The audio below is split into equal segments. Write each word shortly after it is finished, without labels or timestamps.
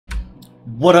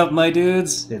What up, my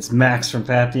dudes? It's Max from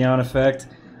Papillon Effect,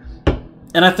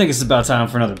 and I think it's about time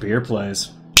for another beer plays.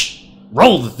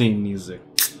 Roll the theme music.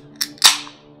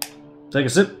 Take a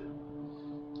sip.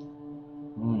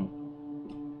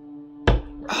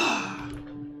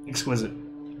 Exquisite.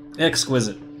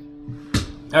 Exquisite.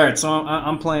 Alright, so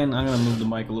I'm playing. I'm going to move the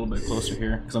mic a little bit closer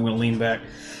here, because I'm going to lean back.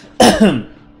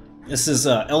 This is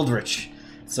Eldritch.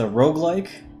 It's a roguelike.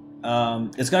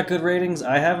 It's got good ratings.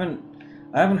 I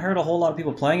haven't heard a whole lot of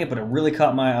people playing it, but it really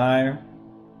caught my eye.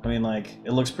 I mean, like,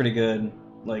 it looks pretty good.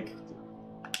 Like,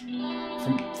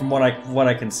 from what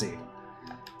I can see.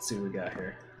 Let's see what we got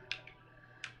here.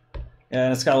 Yeah,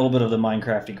 and it's got a little bit of the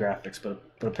Minecrafty graphics, but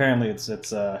apparently it's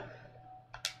that's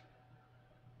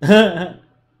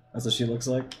what she looks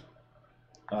like.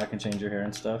 Oh, I can change her hair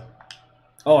and stuff.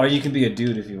 Oh, or you can be a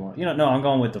dude if you want. You know, no, I'm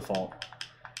going with default.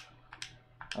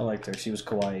 I liked her. She was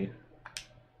kawaii.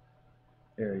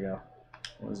 There we go.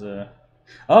 What was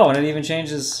Oh, and it even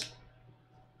changes.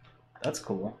 That's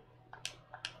cool.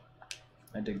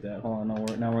 I dig that. Hold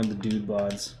on, now we're in the dude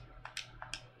bods.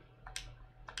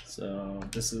 So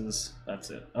that's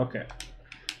it. Okay.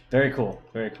 Very cool.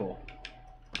 Very cool.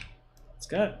 It's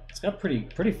got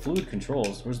pretty fluid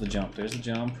controls. Where's the jump? There's the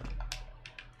jump.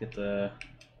 Get the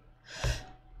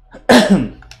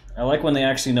I like when they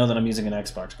actually know that I'm using an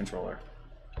Xbox controller.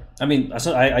 I mean,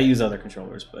 I use other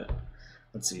controllers, but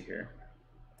let's see here.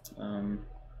 I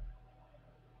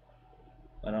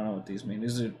don't know what these mean.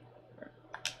 These are...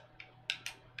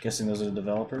 Guessing those are the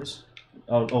developers.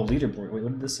 Oh, leaderboard. Wait,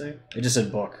 what did this say? It just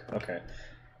said book. Okay.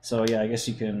 So, yeah, I guess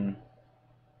you can...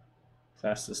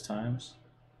 Fastest times.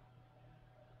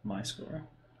 My score.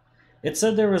 It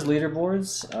said there was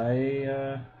leaderboards.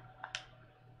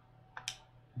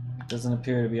 It doesn't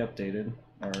appear to be updated.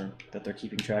 Or that they're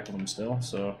keeping track of them still.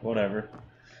 So, whatever.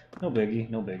 No biggie.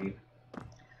 No biggie.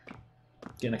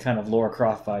 Getting a kind of Lara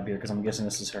Croft vibe here, because I'm guessing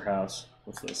this is her house.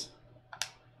 What's this?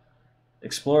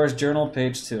 Explorer's Journal,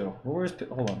 page 2. Hold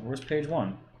on, where's page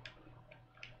 1?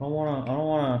 I don't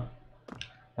wanna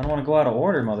go out of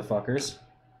order, motherfuckers.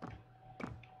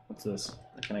 What's this?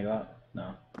 Can I go out?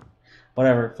 No.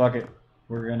 Whatever, fuck it.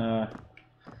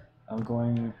 I'm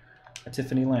going a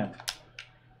Tiffany lamp.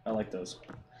 I like those.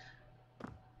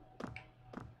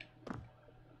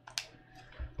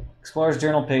 Explorer's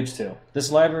Journal, page 2.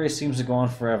 This library seems to go on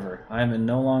forever. I am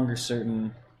no longer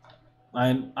certain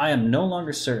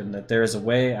that there is a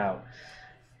way out.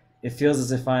 It feels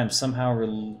as if I am somehow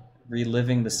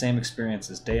reliving the same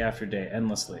experiences day after day,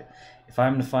 endlessly. If I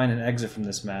am to find an exit from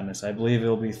this madness, I believe it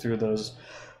will be through those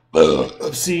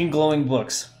obscene glowing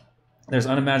books. There's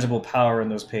unimaginable power in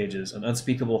those pages, an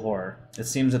unspeakable horror. It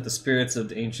seems that the spirits of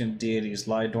the ancient deities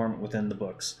lie dormant within the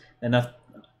books.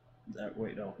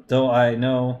 Though I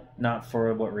know not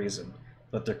for what reason,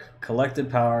 but their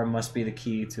collected power must be the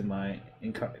key to my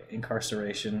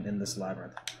incarceration in this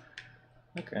labyrinth.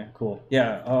 Okay, cool.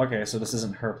 Yeah. Oh, okay. So this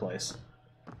isn't her place.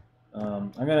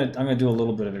 I'm gonna do a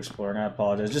little bit of exploring. I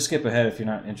apologize. Just skip ahead if you're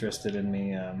not interested in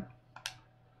me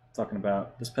talking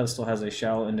about. This pedestal has a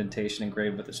shallow indentation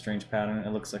engraved with a strange pattern.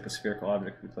 It looks like a spherical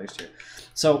object to be placed here.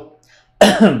 So.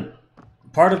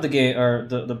 Part of the game, or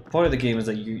the point of the game, is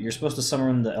that you're supposed to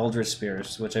summon the Eldritch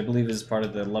spirits, which I believe is part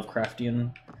of the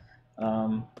Lovecraftian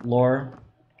lore.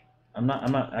 I'm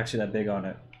not actually that big on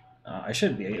it. I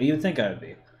should be. You'd think I would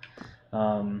be.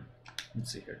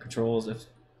 Let's see here. Controls. If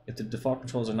the default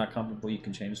controls are not comfortable, you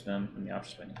can change them in the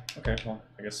options menu. Okay, well,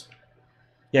 I guess.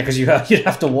 Yeah, because you'd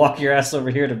have to walk your ass over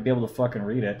here to be able to fucking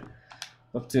read it.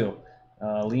 Book 2.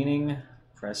 Leaning.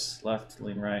 Press left,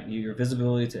 lean right. Your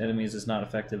visibility to enemies is not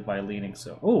affected by leaning,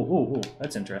 so... Ooh,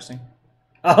 that's interesting.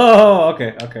 Oh,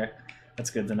 okay.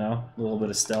 That's good to know. A little bit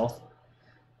of stealth.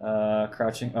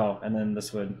 Crouching. Oh, and then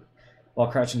this would... While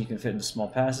crouching, you can fit into small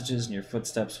passages, and your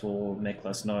footsteps will make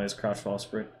less noise. Crouch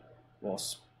while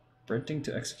sprinting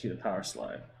to execute a power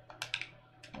slide.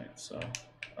 Right, so...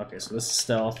 Okay, so this is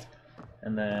stealth.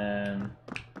 And then...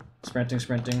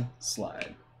 Sprinting,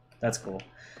 slide. That's cool.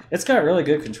 It's got really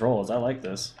good controls. I like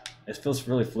this. It feels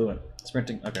really fluent.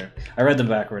 Sprinting. Okay. I read them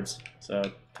backwards, so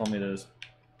it told me to...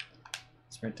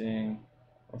 Sprinting.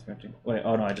 Wait,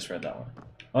 oh no, I just read that one.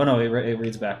 Oh no, it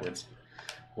reads backwards.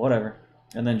 Whatever.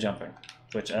 And then jumping.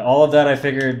 Which, all of that I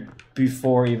figured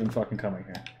before even fucking coming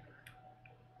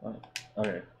here.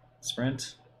 Okay.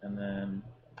 Sprint, and then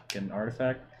get an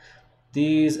artifact.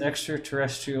 These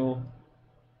extraterrestrial...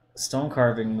 stone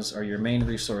carvings are your main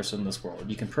resource in this world.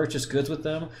 You can purchase goods with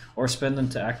them or spend them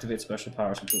to activate special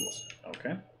powers and tools.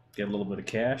 Okay. Get a little bit of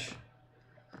cash.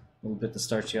 A little bit to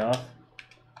start you off.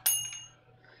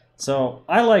 So,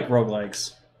 I like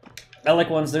roguelikes. I like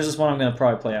ones. There's this one I'm going to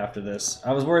probably play after this.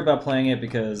 I was worried about playing it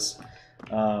because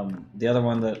The other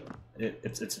one that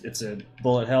it's a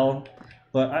bullet hell,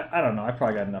 but I don't know. I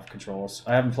probably got enough controls.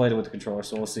 I haven't played it with the controller,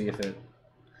 so we'll see if it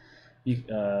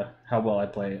how well I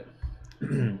play it.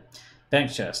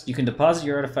 Bank chest. You can deposit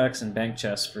your artifacts in bank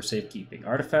chests for safekeeping.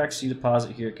 Artifacts you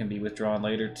deposit here can be withdrawn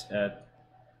later at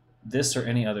this or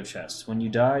any other chest. When you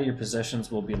die, your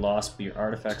possessions will be lost, but your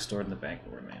artifacts stored in the bank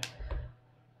will remain.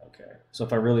 Okay. So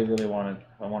if I really want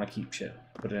to keep shit,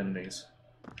 put it in these.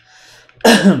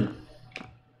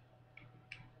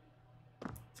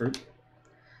 Fruit.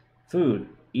 Food.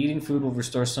 Eating food will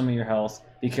restore some of your health.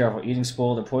 Be careful. Eating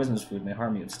spoiled or poisonous food may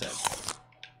harm you instead.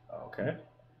 Okay.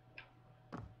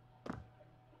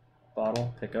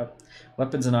 Bottle. Pick up.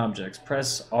 Weapons and objects.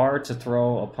 Press R to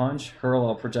throw a punch,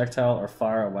 hurl a projectile, or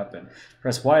fire a weapon.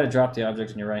 Press Y to drop the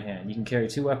object in your right hand. You can carry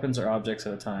 2 weapons or objects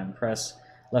at a time. Press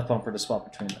left bumper to swap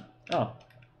between them. Oh.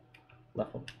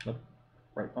 Left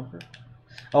right bumper?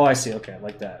 Oh, I see. Okay,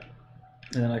 like that.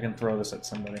 And then I can throw this at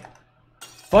somebody.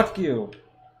 Fuck you!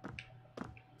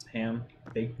 Ham.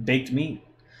 Baked meat.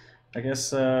 I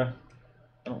guess, I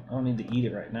don't need to eat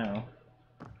it right now.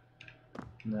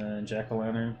 And then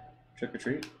jack-o'-lantern. Trick or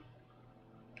treat.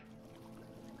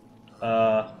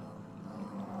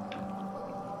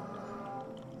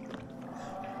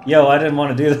 Yo, I didn't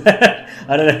want to do that.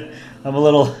 I'm a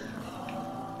little...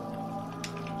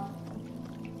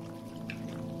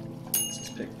 Let's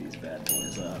just pick these bad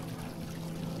boys up.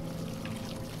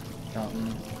 Fountain.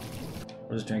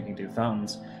 What does drinking do?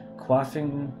 Fountains.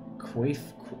 Quaffing...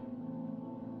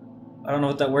 I don't know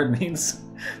what that word means.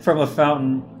 From a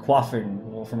fountain, quaffing.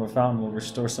 Well, from a fountain will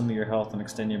restore some of your health and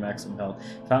extend your maximum health.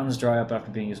 Fountains dry up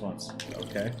after being used once.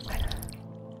 Okay.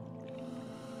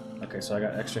 Okay, so I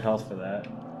got extra health for that.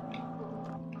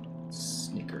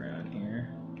 Sneak around here.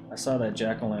 I saw that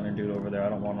jack-o'-lantern dude over there. I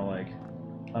don't want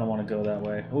to go that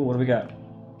way. Ooh, what do we got?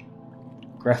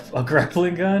 A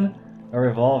grappling gun? A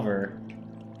revolver.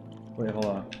 Wait, hold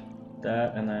on.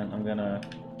 That, and then I'm gonna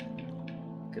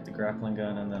get the grappling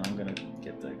gun, and then I'm gonna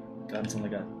get the gun's only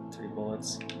got 3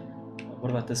 bullets. What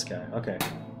about this guy? Okay.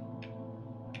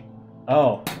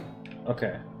 Oh.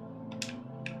 Okay.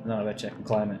 No, I bet you I can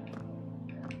climb it.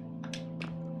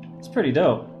 It's pretty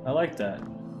dope. I like that.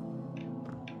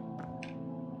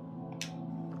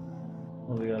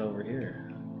 What do we got over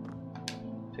here?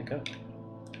 Pick up.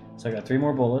 So I got 3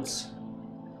 more bullets.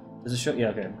 Does it show? Yeah,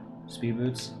 okay. Speed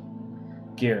boots.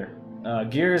 Gear.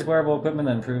 Gear is wearable equipment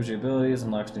that improves your abilities,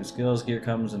 unlocks new skills. Gear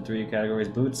comes in 3 categories: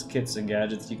 boots, kits, and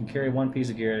gadgets. You can carry 1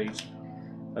 piece of gear at each.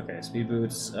 Okay, speed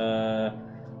boots.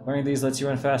 Wearing these lets you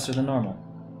run faster than normal.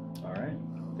 Alright,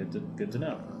 good to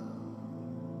know.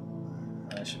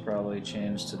 I should probably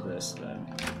change to this then.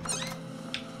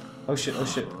 Oh shit, oh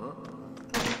shit.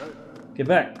 Get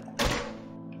back!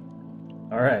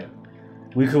 Alright.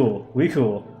 We cool.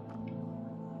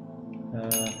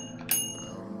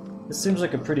 This seems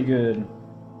like a pretty good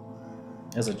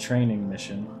as a training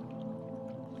mission.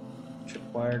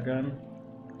 Tripwire gun.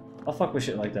 I'll fuck with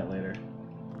shit like that later.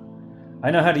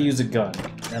 I know how to use a gun,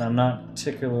 and I'm not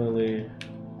particularly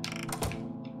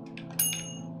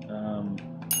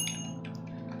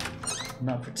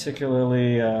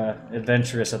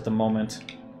adventurous at the moment.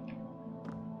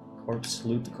 Corpse,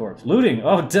 loot the corpse. Looting!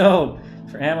 Oh, dope!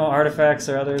 For ammo, artifacts,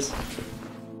 or others.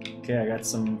 Okay, I got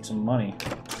some money.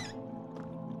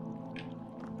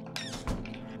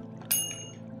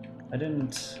 I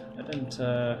didn't,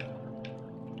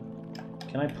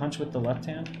 can I punch with the left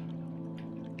hand?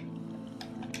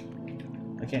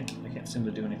 I can't seem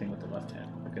to do anything with the left hand.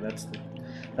 Okay,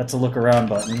 that's a look around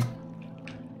button.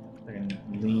 I can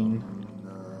lean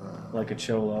like a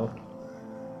cholo.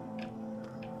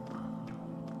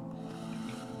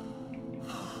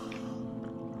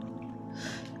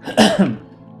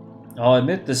 I'll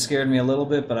admit this scared me a little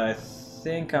bit, but I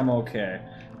think I'm okay.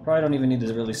 Probably don't even need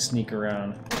to really sneak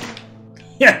around.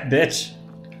 Yeah, bitch!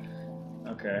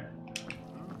 Okay.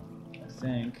 I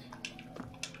think.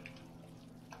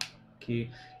 Key.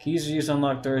 Keys are used to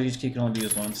unlock doors. Each key can only be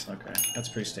used once. Okay, that's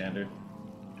pretty standard.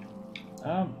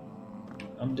 I'm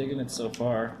digging it so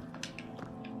far.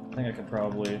 I think I can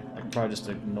probably just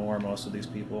ignore most of these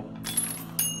people.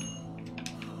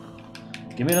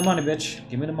 Give me the money, bitch.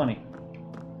 Give me the money.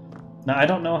 Now I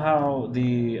don't know how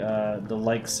the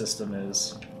like system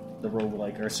is, the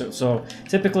roguelike, or so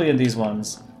typically in these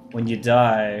ones, when you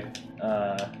die,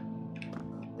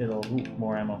 it'll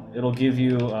more ammo. It'll give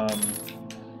you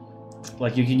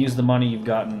like you can use the money you've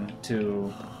gotten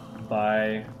to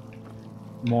buy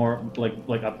more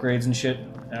like upgrades and shit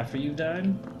after you've died,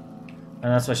 and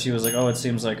that's why she was like, oh, it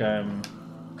seems like I'm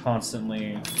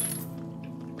constantly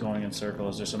going in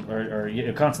circles or something,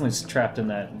 or constantly trapped in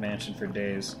that mansion for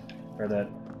days or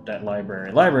that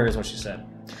library. Library is what she said.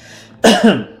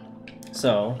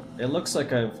 So it looks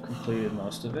like I've completed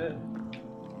most of it.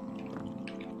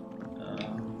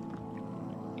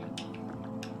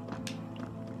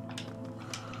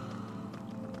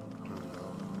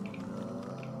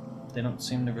 They don't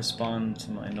seem to respond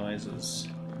to my noises.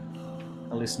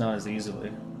 At least not as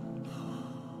easily.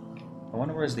 I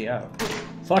wonder where's the out.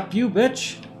 Fuck you,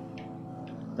 bitch!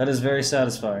 That is very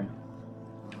satisfying.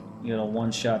 You gotta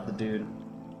one-shot the dude.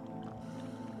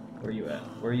 Where you at?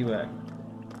 Where you at?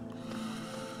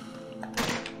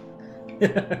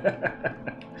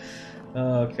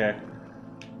 Okay.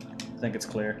 I think it's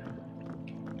clear.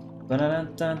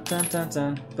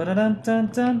 Ba-da-dun-dun-dun-dun-dun.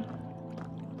 Ba-da-dun-dun-dun.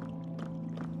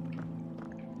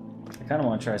 I kind of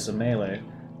want to try some melee.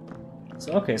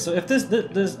 So okay, so if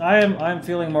this I'm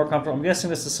feeling more comfortable. I'm guessing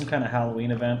this is some kind of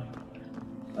Halloween event.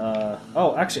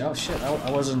 Oh, actually, oh shit,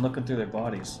 I wasn't looking through their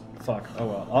bodies. Fuck. Oh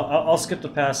well. I'll skip the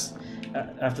pass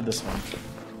after this one.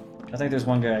 I think there's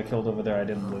one guy I killed over there I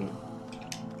didn't loot.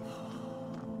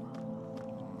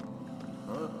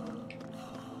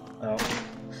 Oh.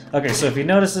 Okay, so if he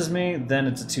notices me, then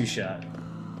it's a two-shot.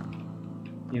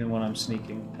 Even when I'm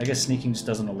sneaking. I guess sneaking just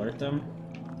doesn't alert them.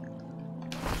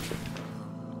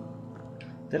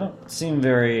 They don't seem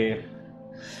very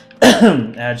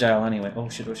agile anyway. Oh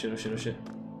shit, oh shit, oh shit, oh shit.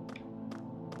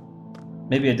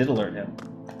 Maybe I did alert him.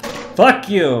 Fuck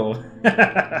you!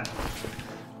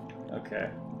 Okay.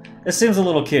 This seems a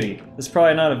little kiddie. It's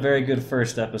probably not a very good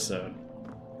first episode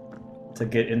to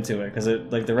get into it, because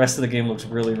like the rest of the game looks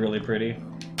really, really pretty.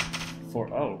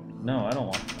 Oh no, I don't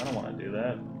want to do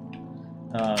that.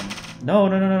 No.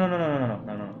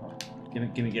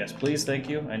 Give me yes, please, thank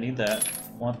you. I need that.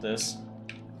 Want this.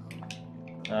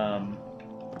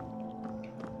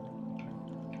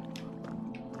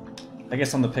 I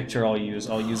guess on the picture I'll use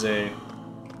a.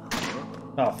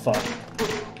 Oh fuck!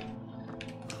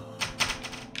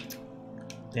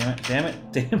 Damn it!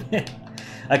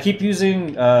 I keep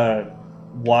using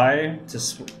Y to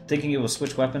thinking it will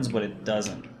switch weapons, but it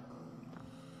doesn't.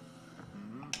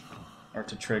 Or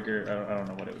to trigger. I don't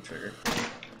know what it would trigger.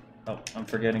 Oh, I'm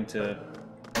forgetting to.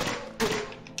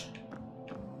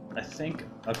 I think.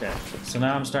 Okay, so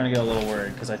now I'm starting to get a little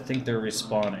worried because I think they're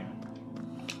respawning.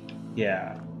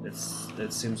 Yeah,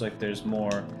 it seems like there's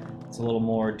more. It's a little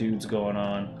more dudes going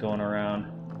around.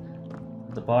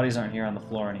 The bodies aren't here on the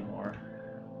floor anymore.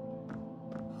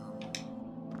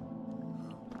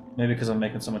 Maybe because I'm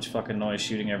making so much fucking noise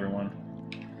shooting everyone.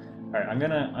 All right, I'm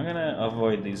gonna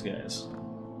avoid these guys.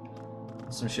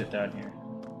 There's some shit down here.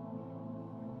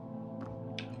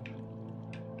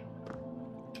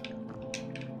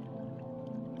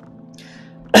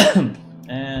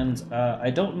 And I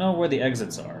don't know where the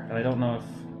exits are, and I don't know if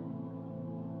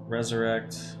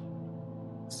resurrect,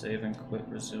 save and quit,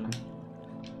 resume,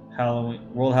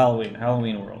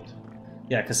 Halloween world.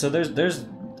 Yeah, because so there's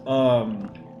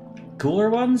cooler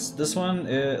ones. This one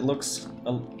it looks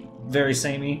very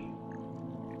samey.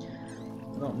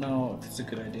 I don't know if it's a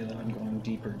good idea that I'm going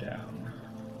deeper down.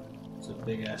 It's a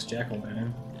big ass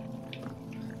jack-o'-lantern.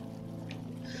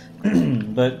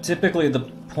 But typically the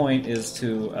point is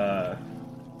to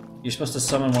you're supposed to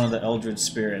summon one of the Eldritch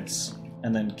spirits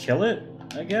and then kill it,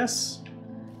 I guess.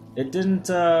 It didn't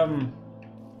the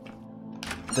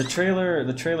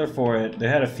trailer for it, they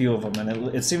had a few of them,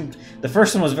 and it seemed the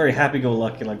first one was very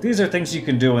happy-go-lucky, like these are things you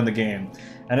can do in the game,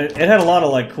 and it had a lot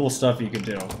of like cool stuff you could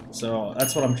do. So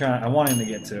that's what I'm wanting to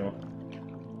get to.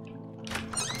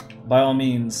 By all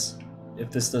means, if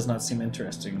this does not seem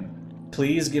interesting,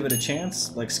 please give it a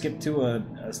chance. Like, skip to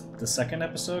the second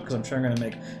episode, because I'm sure I'm going to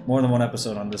make more than one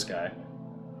episode on this guy.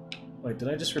 Wait, did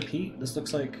I just repeat? This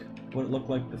looks like what it looked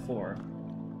like before.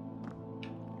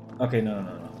 Okay, no.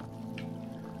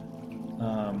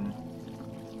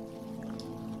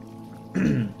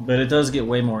 But it does get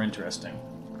way more interesting.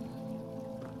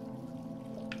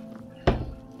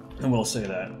 I will say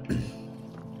that.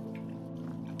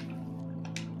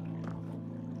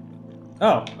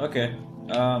 Oh, okay.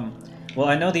 Well,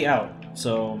 I know the out,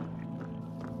 so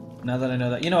now that I know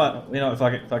that, you know what,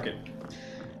 fuck it.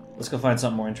 Let's go find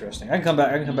something more interesting. I can come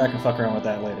back and fuck around with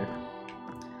that later.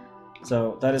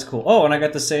 So that is cool. Oh, and I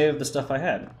got to save the stuff I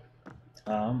had.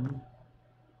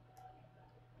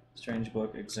 Strange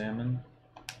book, examine.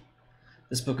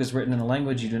 This book is written in a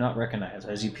language you do not recognize.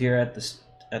 As you peer at the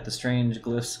strange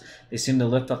glyphs, they seem to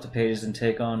lift off the pages and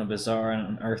take on a bizarre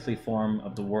and unearthly form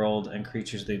of the world and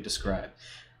creatures they describe.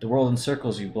 The world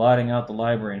encircles you, blotting out the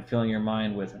library and filling your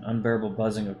mind with an unbearable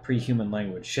buzzing of pre-human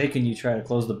language. Shaken, you try to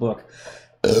close the book,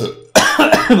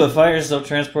 but find yourself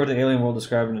transported to the alien world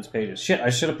described in its pages. Shit,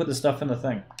 I should have put this stuff in the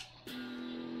thing.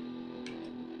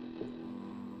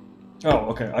 Oh,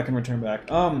 okay, I can return back.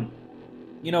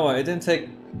 You know what? It didn't take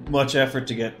much effort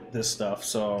to get this stuff,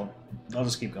 so I'll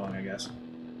just keep going, I guess.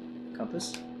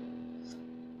 Compass?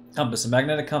 Compass, a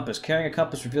magnetic compass. Carrying a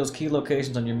compass reveals key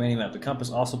locations on your mini-map. The compass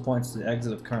also points to the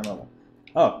exit of current level.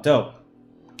 Oh, dope.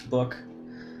 Book.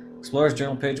 Explorer's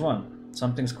Journal, page 1.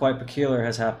 Something's quite peculiar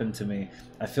has happened to me.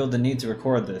 I feel the need to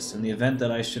record this. In the event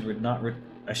that I should not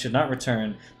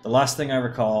return, the last thing I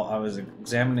recall, I was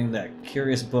examining that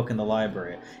curious book in the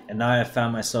library, and now I have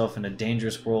found myself in a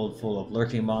dangerous world full of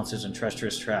lurking monsters and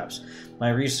treacherous traps. My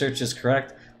research is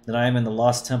correct, that I am in the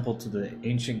lost temple to the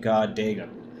ancient god Dagon.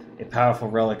 A powerful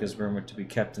relic is rumored to be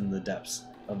kept in the depths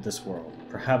of this world.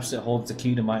 Perhaps it holds the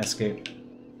key to my escape.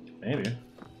 Maybe.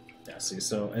 Yeah, see,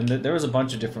 so, and there was a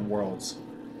bunch of different worlds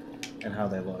and how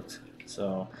they looked.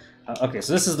 So, okay,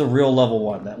 so this is the real level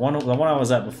 1. The one I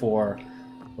was at before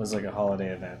was like a holiday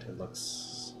event, it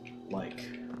looks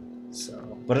like.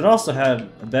 So, but it also had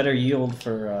a better yield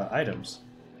for items,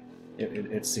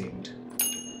 it seemed.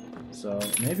 So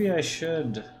maybe I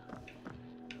should,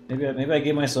 maybe I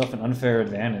gave myself an unfair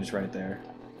advantage right there,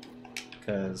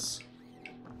 because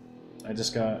I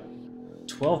just got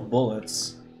 12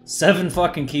 bullets, 7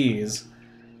 fucking keys,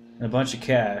 and a bunch of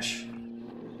cash.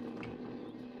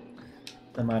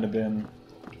 That might have been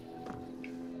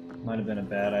a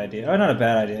bad idea. Oh, not a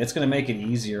bad idea. It's gonna make it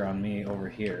easier on me over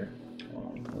here.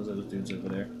 Oh, those are the dudes over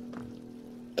there.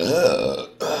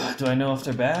 Do I know if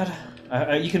they're bad?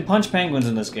 You can punch penguins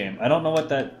in this game. I don't know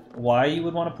why you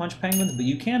would want to punch penguins, but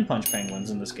you can punch penguins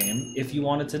in this game if you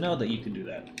wanted to know that you could do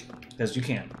that, because you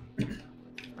can.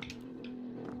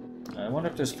 I wonder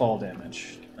if there's fall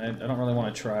damage. I don't really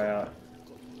want to try out.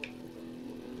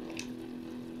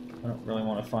 I don't really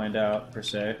want to find out per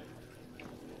se.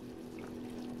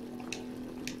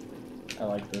 I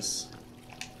like this.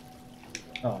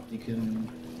 Oh, you can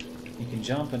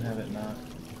jump and have it not.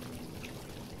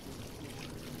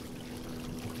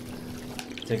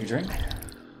 Take a drink.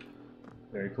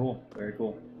 Very cool. Very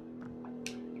cool.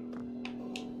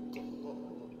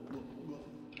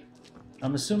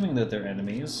 I'm assuming that they're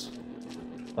enemies,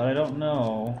 but I don't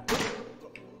know.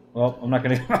 Well, I'm not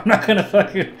gonna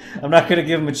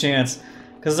give them a chance,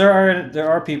 because there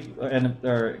are people and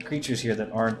there are creatures here that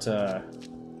aren't.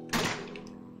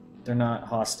 They're not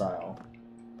hostile.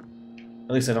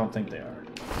 At least I don't think they are.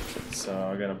 So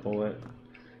I got a bullet.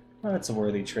 Oh, that's a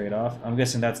worthy trade-off. I'm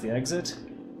guessing that's the exit.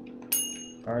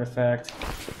 Artifact,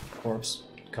 corpse,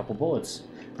 couple bullets.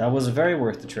 That was very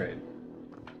worth the trade.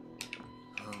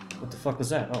 What the fuck was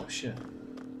that? Oh shit.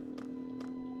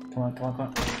 Come on, come on, come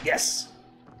on. Yes!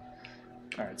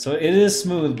 Alright, so it is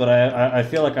smooth, but I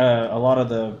feel like a lot of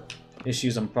the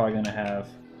issues I'm probably going to have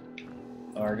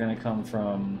are going to come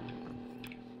from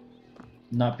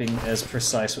not being as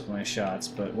precise with my shots,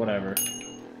 but whatever.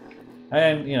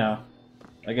 And, you know,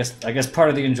 I guess part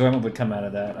of the enjoyment would come out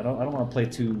of that. I don't want to play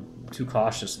too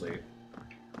cautiously.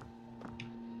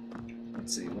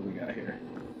 Let's see what we got here.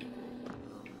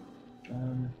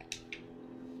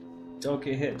 Don't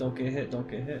get hit, don't get hit, don't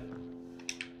get hit.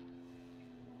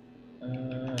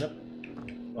 Nope.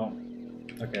 Oh,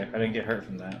 okay, I didn't get hurt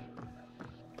from that.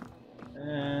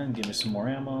 And give me some more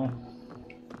ammo.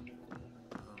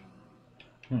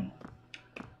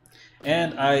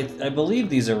 And I believe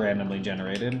these are randomly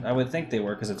generated. I would think they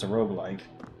were, because it's a roguelike.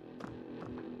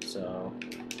 So...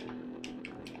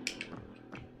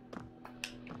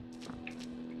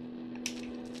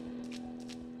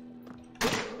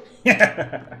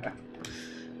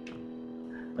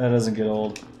 That doesn't get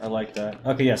old. I like that.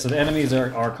 Okay, yeah, so the enemies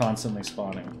are constantly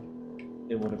spawning,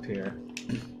 it would appear.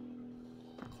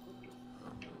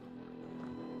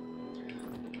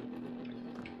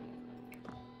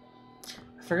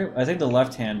 I think the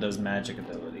left hand does magic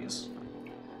abilities.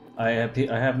 I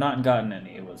have not gotten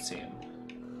any, it would seem.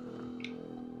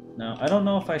 Now, I don't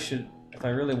know if I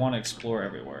really want to explore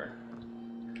everywhere.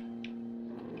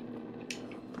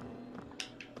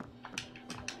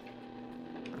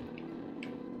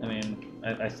 I mean,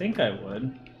 I think I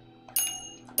would,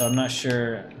 but I'm not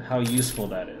sure how useful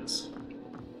that is,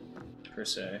 per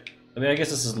se. I mean, I guess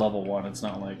this is level 1, it's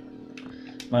not like...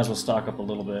 Might as well stock up a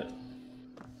little bit.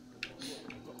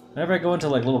 Whenever I go into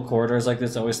like little corridors like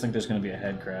this, I always think there's going to be a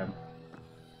head crab.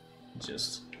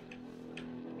 Just...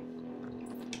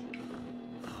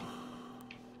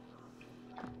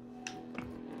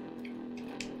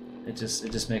 It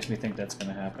just makes me think that's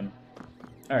going to happen.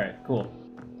 Alright, cool.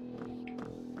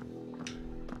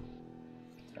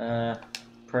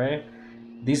 Pray.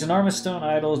 These enormous stone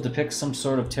idols depict some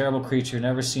sort of terrible creature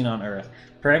never seen on Earth.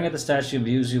 Praying at the statue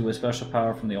imbues you with special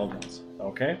power from the old ones.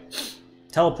 Okay.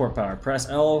 Teleport power. Press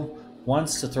L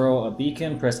Once to throw a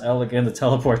beacon, press L again to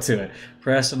teleport to it.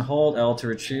 Press and hold L to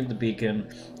retrieve the beacon,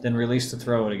 then release to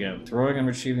throw it again. Throwing and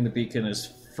retrieving the beacon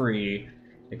is free.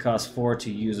 It costs 4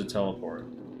 to use a teleport.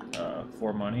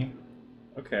 4 money?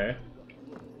 Okay.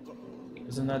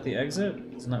 Isn't that the exit?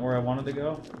 Isn't that where I wanted to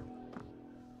go?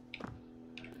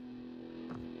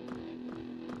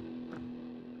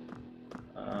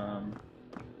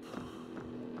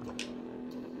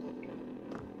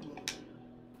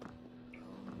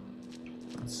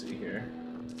 Let's see here.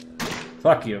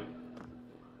 Fuck you.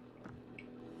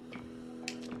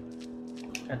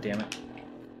 God damn it.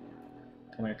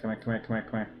 Come here, come here, come here, come here,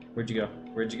 come here. Where'd you go?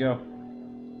 Where'd you go?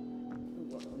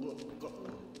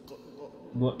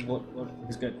 What?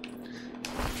 He's good.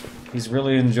 He's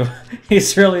really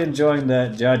enjoying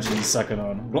that judge he's sucking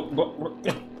on.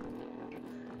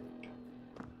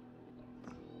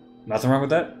 Nothing wrong with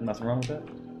that? Nothing wrong with that?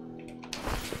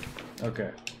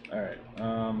 Okay. Alright.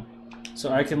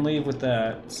 So I can leave with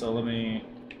that, so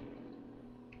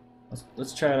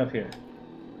let's try it up here.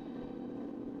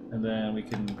 And then we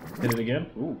can hit it again.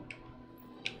 Ooh.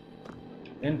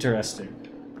 Interesting.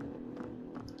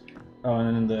 Oh,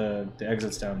 and then the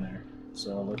exit's down there.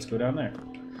 So let's go down there.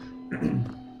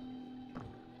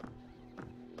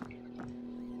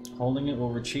 Holding it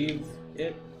will retrieve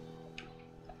it.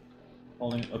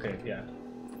 Holding, okay, yeah.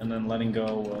 And then letting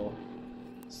go will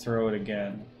throw it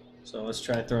again. So let's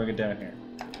try throwing it down here.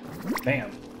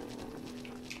 Bam!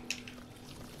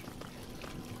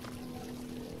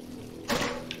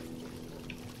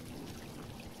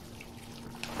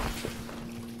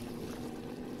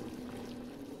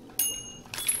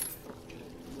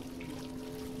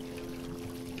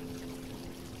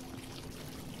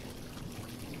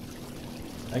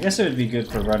 I guess it would be good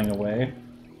for running away.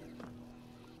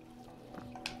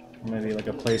 Maybe like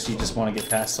a place you just want to get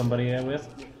past somebody with.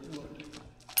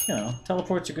 You know,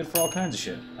 teleports are good for all kinds of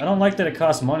shit. I don't like that it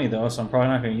costs money though, so I'm probably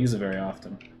not going to use it very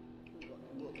often.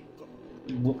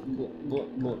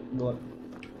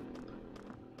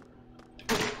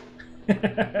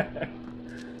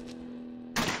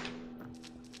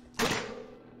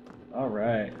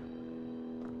 Alright.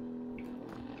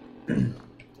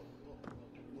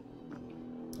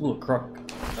 Ooh, a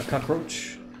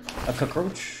cockroach. A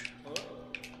cockroach.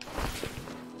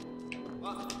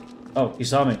 Oh, he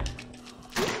saw me.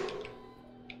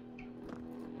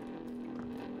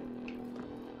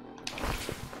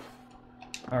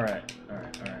 Alright.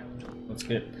 Let's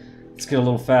get a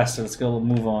little faster, let's get a little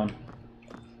move on.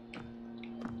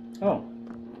 Oh.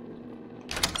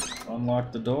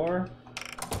 Unlock the door.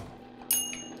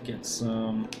 Get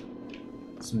some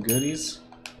goodies.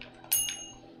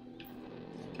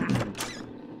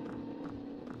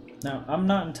 Now, I'm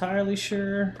not entirely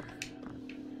sure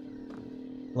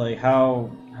like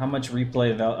how much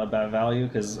replay about value,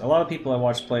 because a lot of people I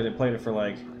watched played it for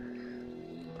like,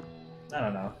 I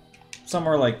don't know,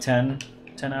 somewhere like 10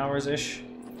 hours-ish.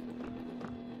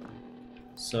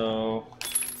 So,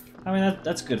 I mean,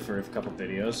 that's good for a couple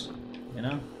videos, you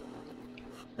know?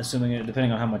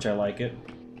 Depending on how much I like it.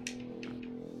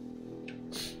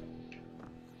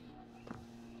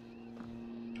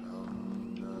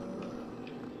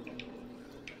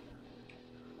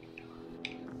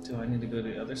 Do I need to go to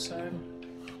the other side?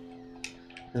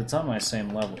 It's on my same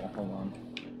level. Hold on.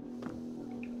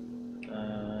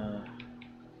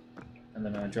 And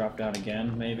then I drop down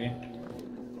again, maybe.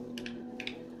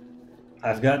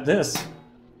 I've got this.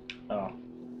 Oh.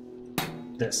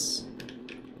 This.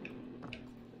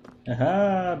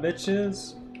 Aha,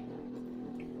 bitches.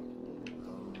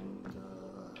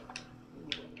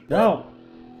 No!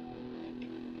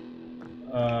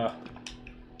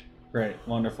 Great,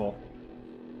 wonderful.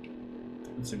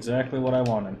 That's exactly what I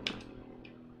wanted.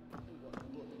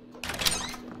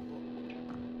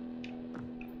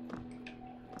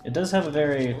 It does have a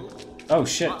very... Oh,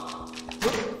 shit.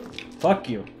 Fuck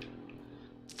you.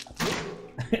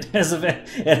 It has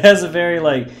a very,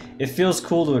 like... It feels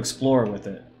cool to explore with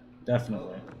it.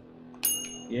 Definitely.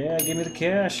 Yeah, give me the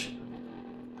cash.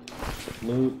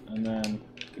 Loot, and then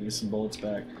give me some bullets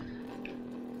back.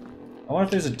 I wonder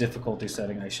if there's a difficulty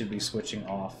setting I should be switching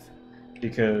off.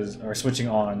 Or switching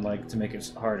on, like, to make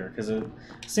it harder, because it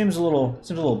seems a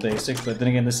little basic, but then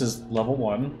again, this is level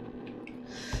 1.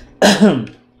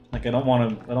 Like, I don't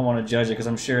want to judge it, because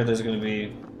I'm sure there's going to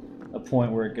be a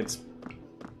point where it gets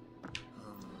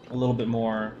a little bit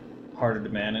more harder to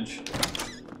manage.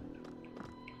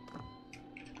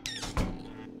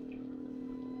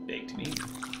 Baked meat.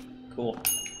 Cool.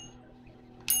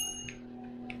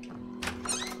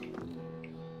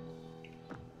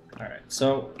 Alright,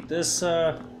 so this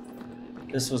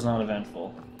was not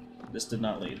eventful. This did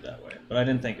not lead that way. but I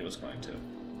didn't think it was going to.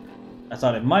 I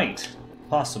thought it might,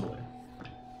 possibly.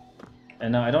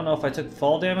 And now I don't know if I took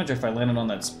fall damage or if I landed on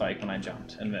that spike when I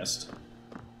jumped and missed.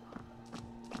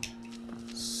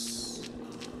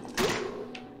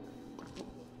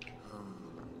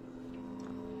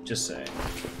 Just saying.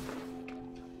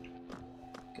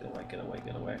 Get away, get away,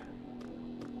 get away.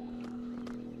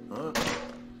 Okay.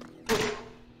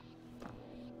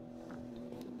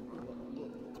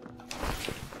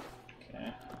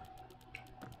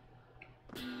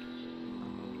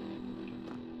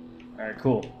 Alright,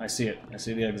 cool. I see it. I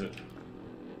see the exit.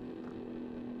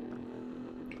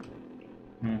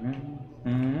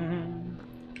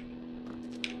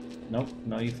 Nope.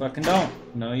 No, you fucking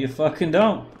don't. No, you fucking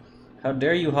don't. How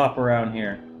dare you hop around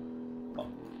here?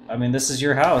 I mean, this is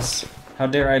your house. How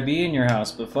dare I be in your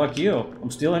house? But fuck you.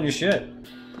 I'm stealing your shit.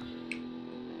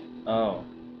 Oh.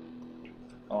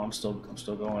 Oh, I'm still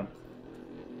going.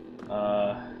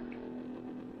 Alright,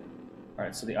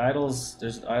 so the idols,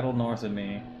 there's an idol north of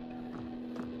me.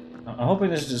 I'm hoping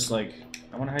this is just like,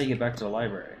 I wonder how you get back to the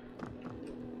library.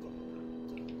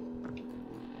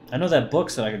 I know that book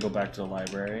said I could go back to the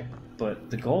library, but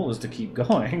the goal is to keep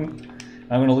going.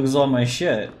 I'm gonna lose all my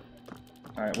shit.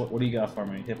 Alright, what do you got for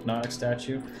me? Hypnotic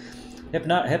statue?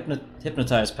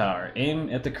 Hypnotize power. Aim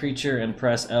at the creature and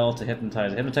press L to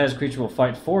hypnotize. The hypnotized creature will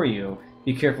fight for you.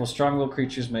 Be careful, strong-willed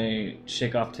creatures may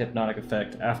shake off the hypnotic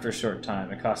effect after a short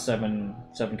time. It costs 7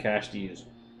 cash to use.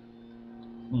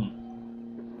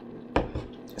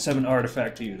 7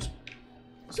 artifact to use.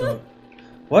 So,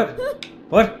 what?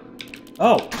 What?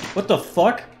 Oh, what the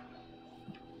fuck?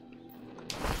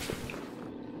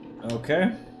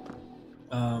 Okay.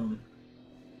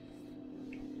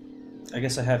 I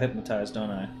guess I have hypnotized,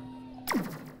 don't I?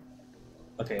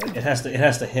 Okay, it has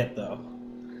to hit though.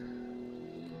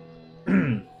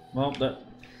 Well,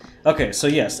 okay, so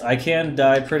yes, I can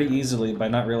die pretty easily by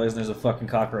not realizing there's a fucking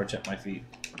cockroach at my feet.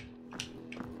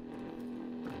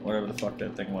 Whatever the fuck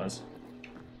that thing was.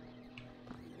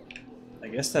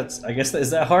 Is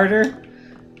that harder?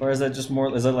 Or is that just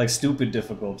more, is that like stupid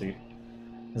difficulty?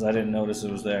 Because I didn't notice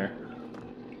it was there.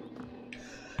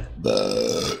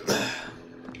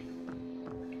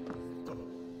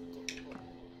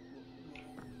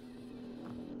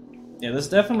 Yeah, this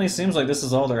definitely seems like this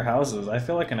is all their houses. I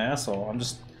feel like an asshole. I'm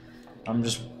just,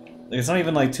 like, it's not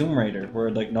even like Tomb Raider,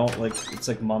 where like no, like it's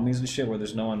like mummies and shit where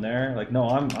there's no one there. Like no,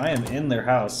 I am in their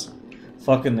house,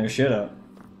 fucking their shit up.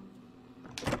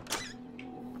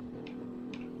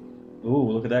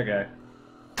 Ooh, look at that guy.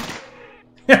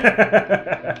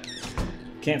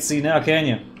 Can't see now, can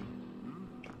you?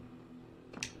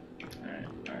 Alright,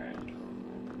 alright.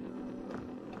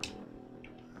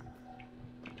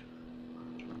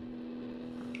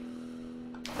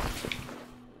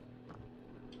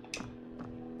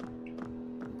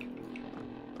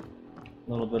 A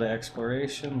little bit of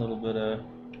exploration, a little bit of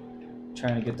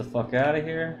trying to get the fuck out of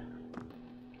here.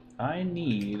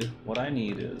 What I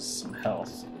need is some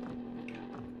health.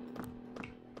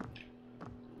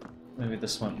 Maybe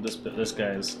this one, this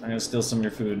guy's. I'm gonna steal some of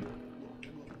your food.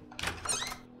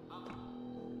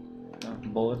 Oh,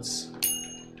 bullets.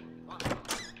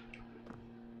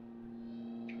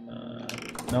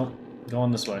 Nope.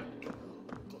 Going this way.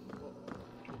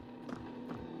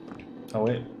 Oh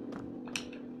wait.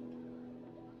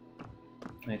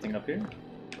 Anything up here?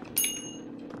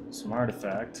 Some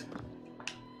artifact.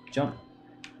 Jump.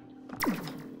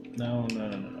 No, no,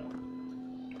 no, no, no.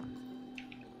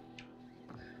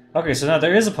 Okay, so now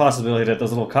there is a possibility that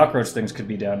those little cockroach things could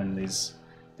be down in these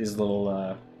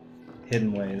little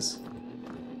hidden ways.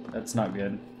 That's not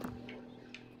good.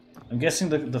 I'm guessing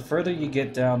the further you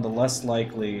get down, the less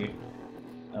likely.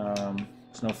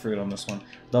 There's no fruit on this one.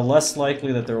 The less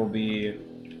likely that there will be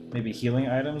maybe healing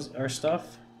items or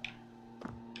stuff.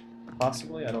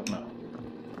 Possibly, I don't know.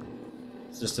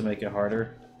 It's just to make it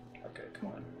harder. Okay,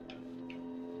 come on.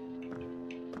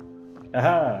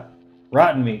 Aha!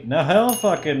 Rotten meat. No, hell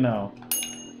fucking no.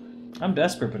 I'm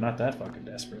desperate, but not that fucking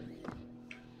desperate.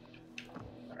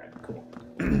 Alright, cool.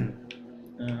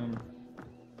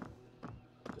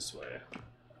 This way.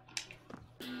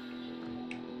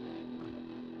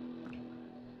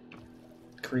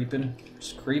 Creeping.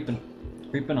 Just creeping.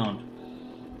 Creeping on.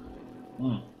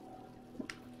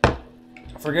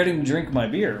 Forgetting to drink my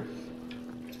beer.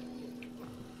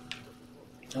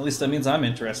 At least that means I'm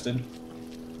interested.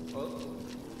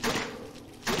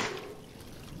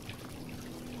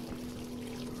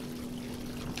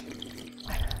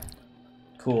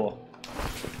 Cool.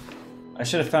 I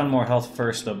should have found more health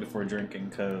first, though, before drinking,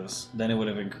 because then it would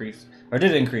have increased... Or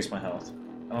did it increase my health?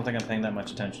 I don't think I'm paying that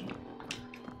much attention.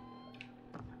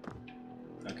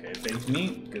 Okay, Baked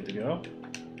meat, good to go.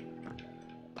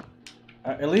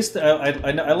 At least I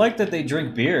like that they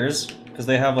drink beers, because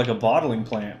they have like a bottling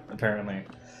plant, apparently.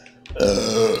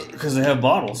 Because they have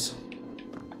bottles.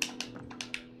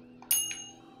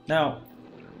 Now,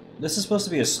 this is supposed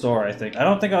to be a store, I think. I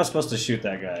don't think I was supposed to shoot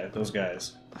that guy, those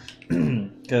guys.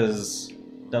 Because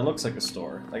that looks like a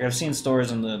store. Like, I've seen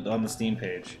stores on the Steam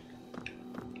page.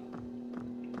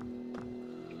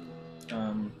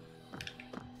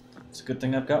 It's a good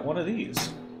thing I've got one of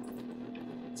these.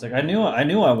 It's like, I knew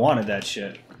I wanted that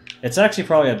shit. It's actually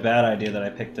probably a bad idea that I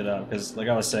picked it up, because, like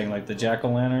I was saying, like, the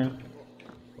jack-o'-lantern,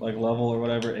 like, level or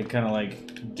whatever, it kind of,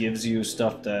 like, gives you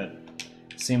stuff that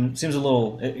seems a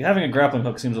little... having a grappling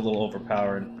hook seems a little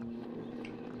overpowered,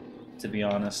 to be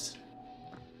honest.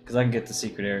 Because I can get to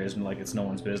secret areas and, like, it's no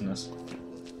one's business. What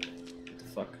the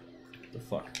fuck? What the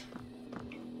fuck?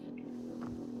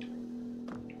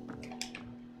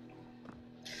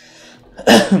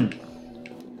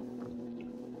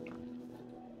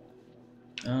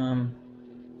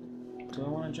 Do I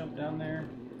want to jump down there?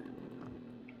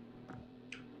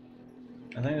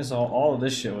 I think this all of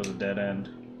this shit was a dead end.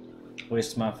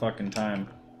 Waste my fucking time.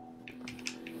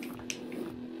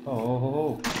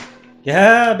 Oh,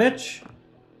 yeah, bitch!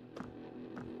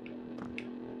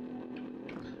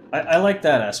 I like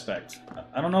that aspect.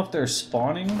 I don't know if they're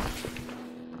spawning,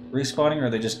 respawning, or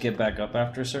they just get back up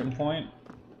after a certain point.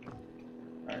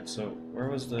 Alright, so where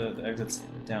was the exit's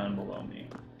down below me?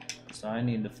 So I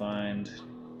need to find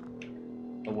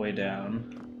a way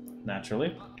down,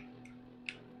 naturally.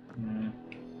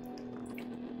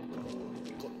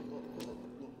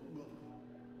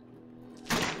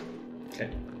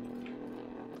 Okay.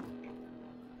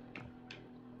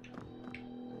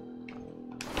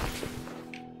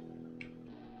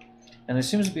 And there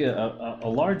seems to be a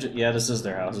large... Yeah, this is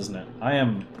their house, isn't it? I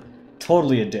am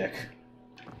totally a dick.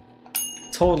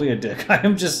 Totally a dick. I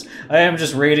am just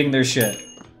raiding their shit.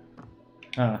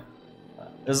 Huh.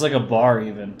 This is like a bar,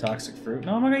 even. Toxic fruit.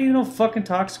 No, I'm not gonna eat no fucking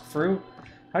toxic fruit.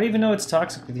 How do you even know it's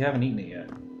toxic if you haven't eaten it yet?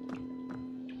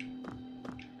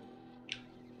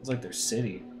 It's like their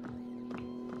city.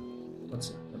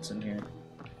 What's in here?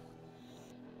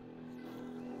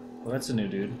 Well, that's a new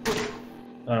dude.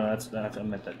 Oh no, I've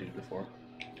met that dude before.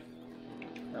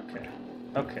 Okay.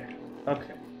 Okay.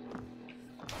 Okay.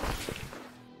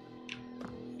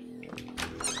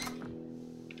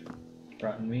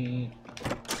 Rotten meat.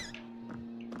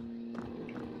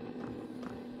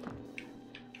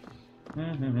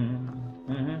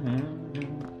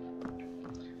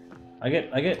 I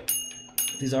get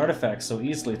these artifacts so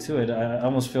easily too. I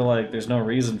almost feel like there's no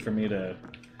reason for me to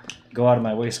go out of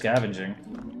my way scavenging.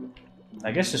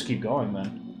 I guess just keep going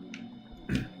then.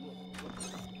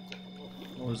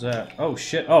 What was that? Oh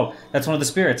shit! Oh, that's one of the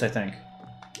spirits, I think.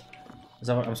 Is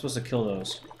that what I'm supposed to kill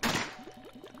those?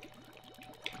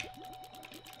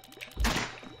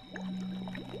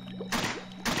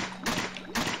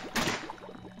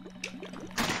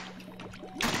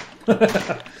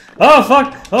 Oh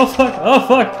fuck! Oh fuck! Oh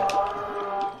fuck!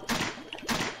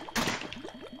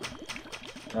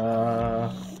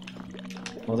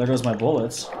 Well, there goes my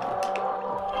bullets.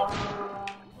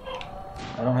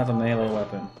 I don't have a melee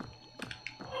weapon.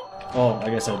 Oh, I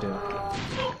guess I do.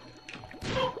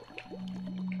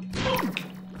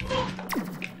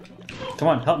 Come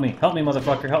on, help me,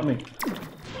 motherfucker, help me.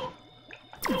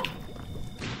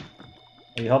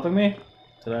 Are you helping me?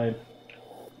 Did I?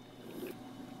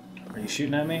 Are you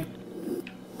shooting at me?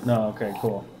 No, okay,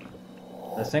 cool.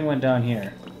 The thing went down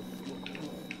here.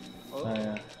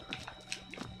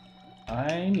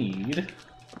 I need...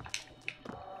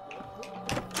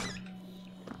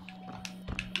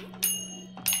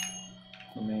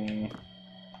 Let me...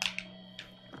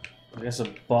 I guess a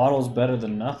bottle's better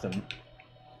than nothing.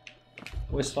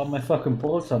 Wasted all my fucking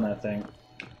bullets on that thing.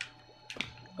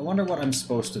 I wonder what I'm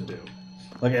supposed to do.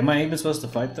 Like, am I even supposed to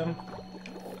fight them?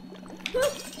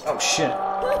 Oh shit.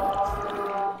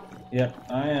 Yep,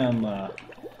 I am,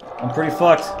 I'm pretty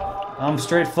fucked. I'm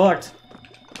straight fucked.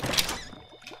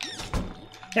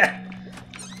 Yeah.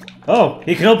 Oh,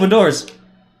 he can open doors!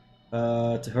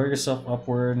 To hurry yourself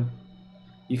upward,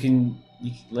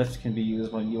 lift can be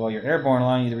used while you're airborne,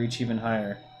 allowing you to reach even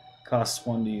higher. Costs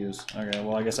 1 to use. Okay,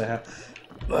 well I guess I have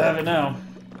it now.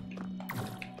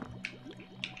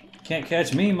 Can't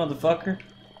catch me, motherfucker.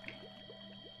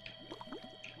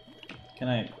 Can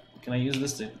I use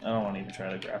this to... I don't want to even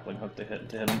try the grappling hook to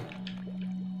hit him.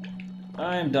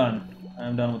 I am done. I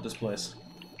am done with this place.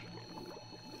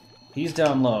 He's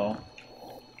down low.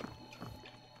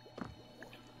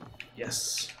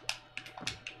 Yes.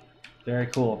 Very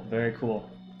cool. Very cool.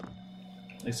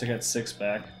 At least I got 6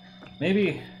 back.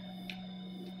 Maybe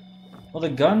Well, the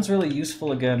gun's really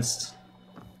useful against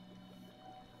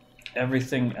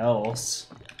everything else.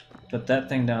 But that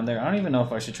thing down there, I don't even know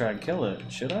if I should try and kill it.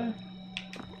 Should I?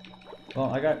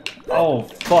 Well, I got... Oh,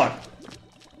 fuck!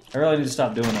 I really need to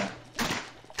stop doing that.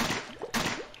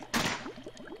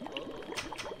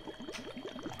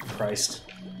 Christ.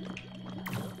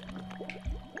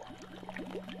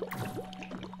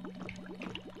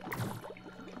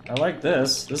 I like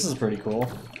this. This is pretty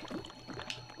cool.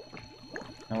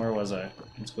 Now where was I?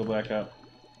 Let's go back up.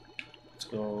 Let's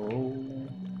go...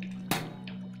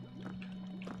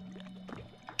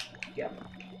 Yeah.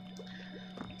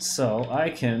 So, I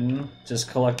can just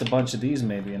collect a bunch of these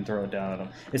maybe and throw it down at them.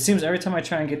 It seems every time I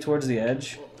try and get towards the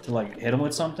edge to like hit them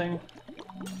with something...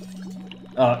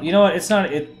 you know what? It's not...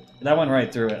 That went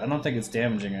right through it. I don't think it's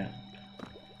damaging it.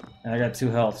 And I got 2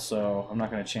 health, so I'm not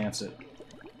going to chance it.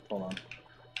 Hold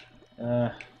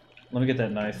on. Let me get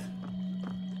that knife.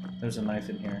 There's a knife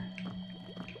in here.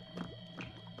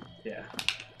 Yeah.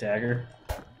 Dagger.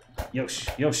 Yosh!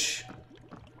 Yosh!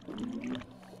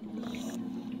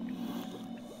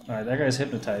 Alright, that guy's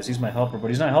hypnotized. He's my helper, but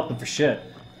he's not helping for shit.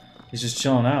 He's just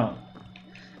chilling out.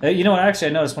 You know what? Actually,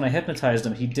 I noticed when I hypnotized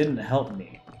him, he didn't help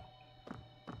me.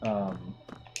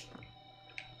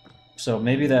 So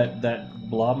maybe that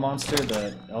blob monster,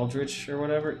 the Eldritch or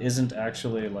whatever, isn't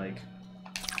actually like...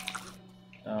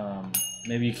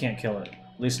 maybe you can't kill it.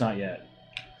 At least not yet.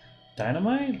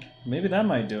 Dynamite? Maybe that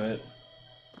might do it.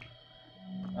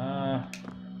 I'm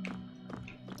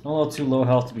a little too low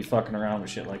health to be fucking around with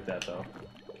shit like that, though.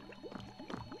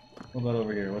 What about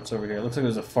over here? What's over here? It looks like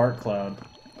there's a fart cloud.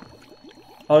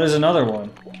 Oh, there's another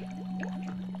one.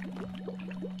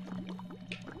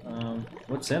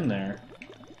 What's in there?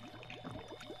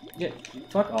 Yeah,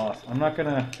 fuck off. I'm not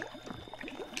gonna...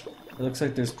 It looks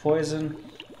like there's poison.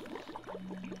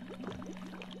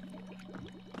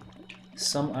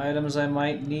 Some items I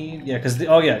might need. Yeah, because...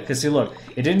 Oh, yeah, because see, look.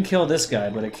 It didn't kill this guy,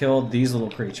 but it killed these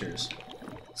little creatures.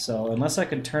 So, unless I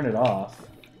can turn it off...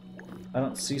 I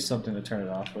don't see something to turn it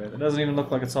off with. It doesn't even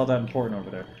look like it's all that important over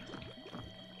there.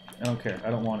 I don't care. I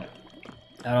don't want it.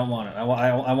 I don't want it. I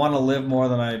want to live more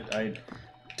than I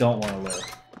don't want to live.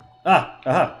 Ah!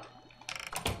 Aha!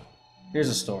 Here's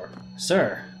a store.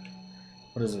 Sir!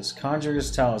 What is this?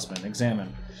 Conjurer's Talisman.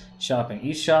 Examine. Shopping.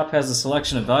 Each shop has a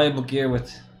selection of valuable gear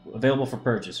available for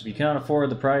purchase. If you cannot afford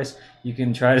the price, you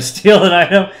can try to steal an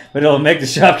item, but it'll make the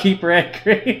shopkeeper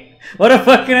angry. What a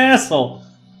fucking asshole!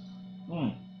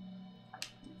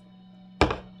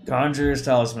 Conjurer's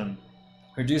Talisman.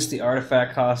 Reduce the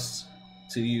artifact costs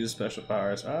to use special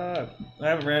powers. I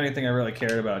haven't read anything I really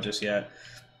cared about just yet.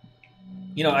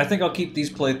 You know, I think I'll keep these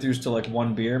playthroughs to like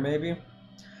 1 beer, maybe.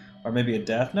 Or maybe a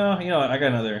death. No, you know what? I got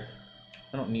another.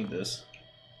 I don't need this.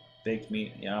 Baked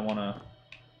meat. Yeah, I wanna...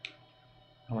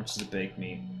 How much is the baked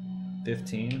meat?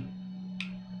 15?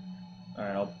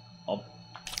 Alright, I'll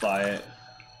buy it.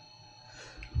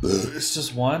 It's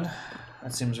just 1?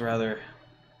 That seems rather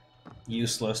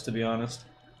useless, to be honest.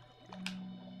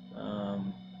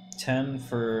 10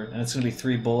 for... And it's gonna be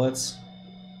 3 bullets.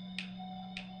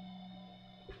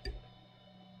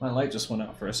 My light just went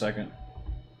out for a second.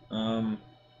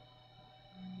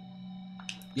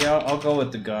 Yeah, I'll go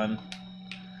with the gun.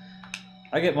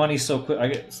 I get money so quick. I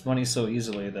get money so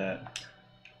easily that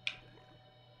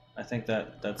I think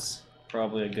that's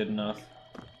probably a good enough.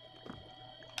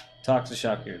 Talk to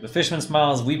shopkeeper. The fisherman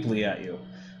smiles weakly at you.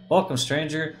 Welcome,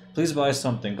 stranger. Please buy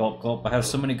something. Gulp, gulp. I have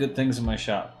so many good things in my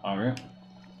shop. Alright.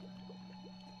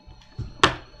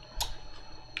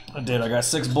 I did. I got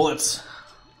 6 bullets.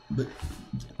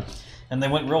 And they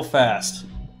went real fast.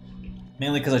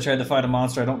 Mainly because I tried to fight a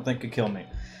monster I don't think could kill me.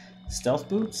 Stealth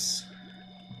boots?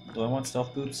 Do I want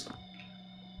stealth boots?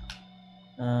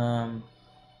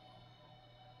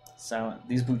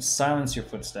 These boots silence your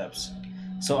footsteps.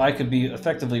 So I could be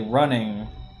effectively running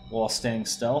while staying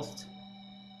stealthed.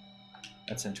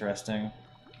 That's interesting.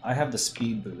 I have the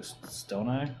speed boosts, don't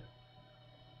I?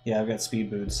 Yeah, I've got speed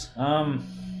boots. I'm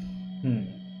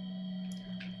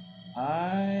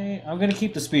gonna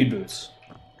keep the speed boots,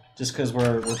 just because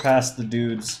we're past the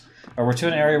dudes, or we're to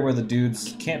an area where the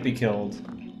dudes can't be killed,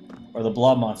 or the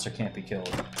blob monster can't be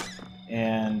killed,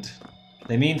 and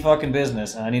they mean fucking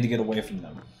business, and I need to get away from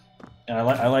them. And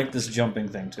I like this jumping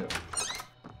thing too.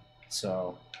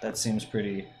 So that seems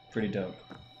pretty dope.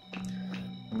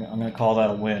 I'm gonna call that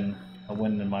a win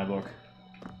in my book.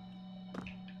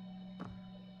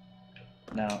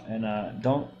 Now, and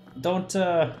don't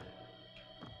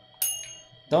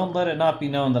let it not be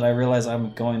known that I realize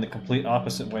I'm going the complete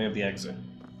opposite way of the exit.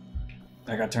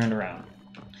 I got turned around.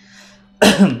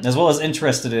 As well as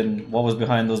interested in what was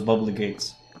behind those bubbly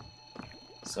gates.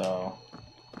 So,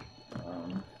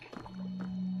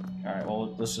 Alright,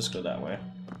 well, let's just go that way.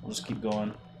 We'll just keep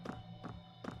going.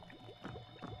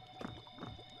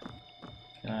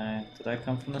 Did I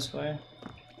come from this way?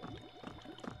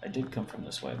 I did come from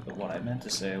this way, but what I meant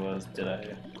to say was, did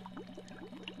I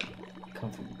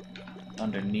come from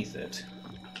underneath it?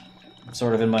 I'm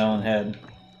sort of in my own head.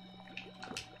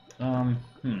 Yeah,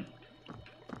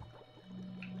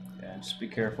 just be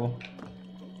careful.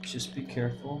 Just be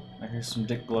careful. I hear some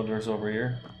dick gluggers over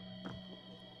here.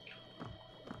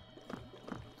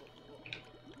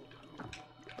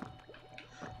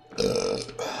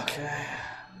 Okay.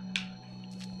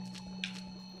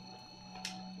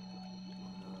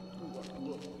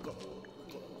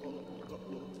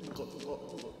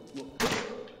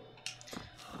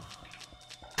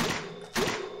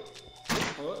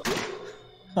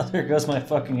 Oh, there goes my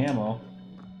fucking ammo.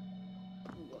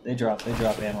 They drop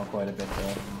ammo quite a bit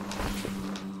though.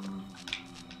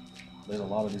 There's a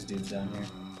lot of these dudes down here.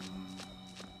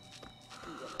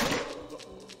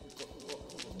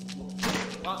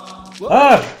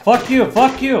 Ah! Fuck you!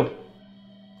 Fuck you!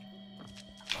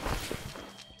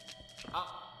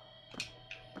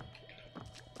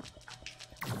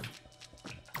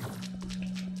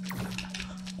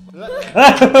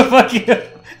 Ah! Fuck you!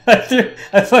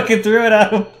 I fucking threw it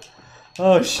at him!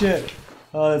 Oh shit.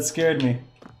 Oh, that scared me.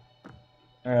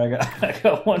 Alright, I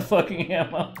got one fucking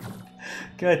ammo.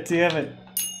 God damn it.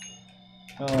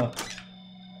 Oh.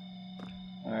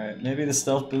 Alright, maybe the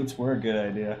stealth boots were a good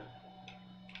idea.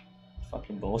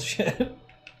 Fucking bullshit.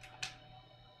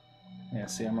 Yeah,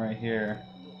 see, I'm right here.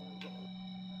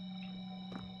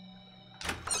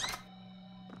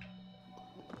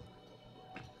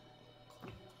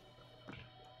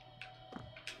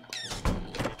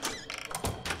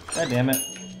 God damn it.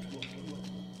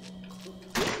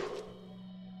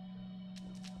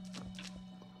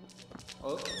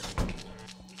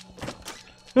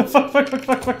 Fuck.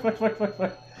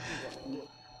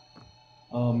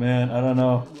 Oh man, I don't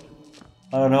know.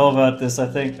 I don't know about this. I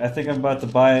think I'm about to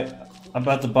buy it. I'm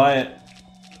about to buy it.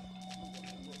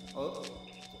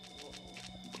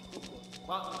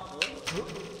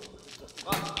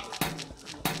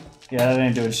 Yeah, that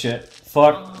ain't doing shit.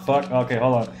 Fuck. Okay,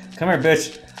 hold on. Come here,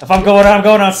 bitch. If I'm going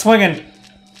on swinging.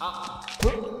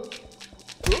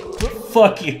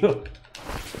 Fuck you.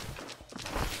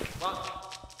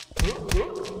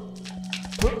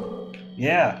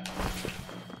 Yeah.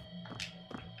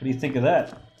 What do you think of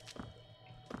that?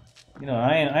 You know,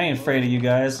 I ain't afraid of you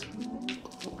guys.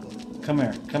 Come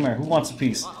here. Who wants a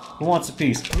piece? Who wants a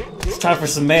piece? It's time for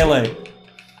some melee.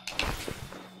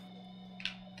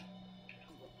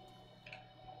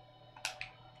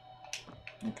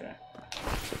 Okay.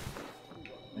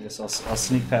 I guess I'll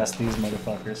sneak past these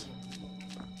motherfuckers.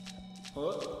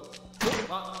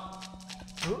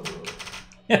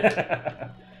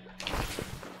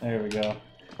 There we go.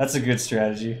 That's a good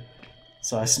strategy.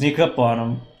 So I sneak up on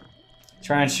him,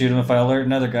 try and shoot him. If I alert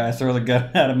another guy, I throw the gun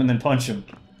at him and then punch him.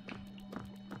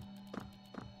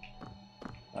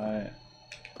 Alright.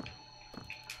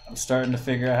 I'm starting to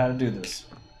figure out how to do this.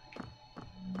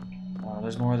 Oh,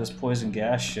 there's more of this poison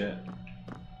gas shit.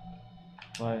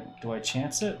 Do I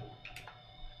chance it?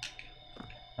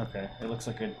 Okay, it looks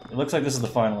like this is the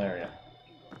final area.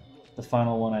 The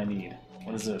final one I need.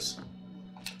 What is this?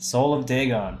 Soul of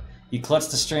Dagon. You clutch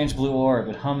the strange blue orb.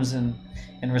 It hums in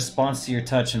response to your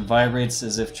touch and vibrates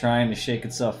as if trying to shake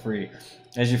itself free.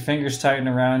 As your fingers tighten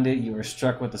around it, you are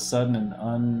struck with a sudden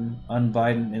and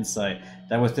unbidden insight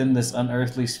that within this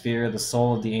unearthly sphere, the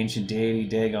soul of the ancient deity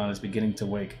Dagon is beginning to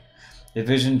wake. A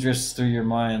vision drifts through your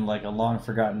mind like a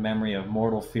long-forgotten memory of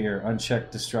mortal fear,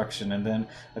 unchecked destruction, and then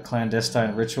a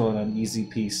clandestine ritual and uneasy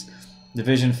peace. The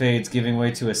vision fades, giving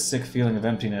way to a sick feeling of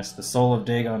emptiness. The soul of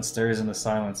Dagon stirs in the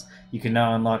silence. You can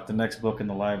now unlock the next book in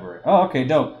the library. Oh, okay,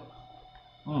 dope.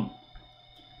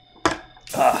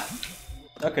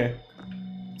 Okay.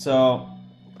 So,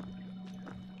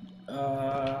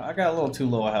 I got a little too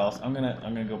low a health. I'm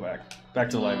gonna go back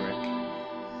to the library.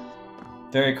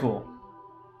 Very cool.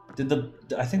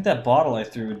 I think that bottle I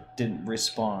threw didn't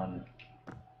respawn.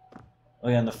 Oh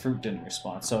yeah, and the fruit didn't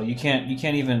respawn. So you can't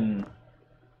even.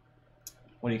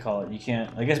 What do you call it? You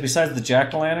can't. I guess besides the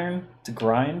jack-o'-lantern to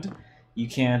grind, you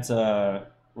can't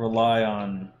rely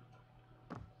on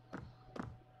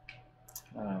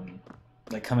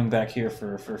like coming back here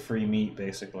for free meat,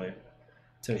 basically,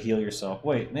 to heal yourself.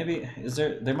 Wait, maybe is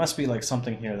there? There must be like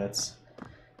something here that's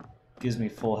gives me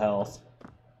full health.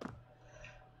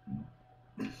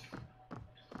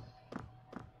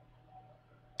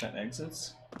 That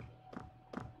exits.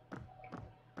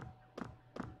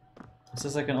 It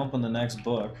says I can open the next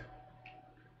book.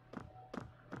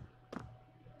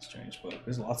 Strange book.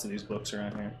 There's lots of these books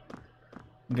around here.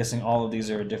 I'm guessing all of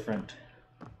these are different.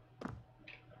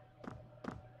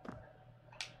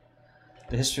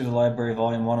 The History of the Library,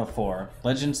 Volume 104.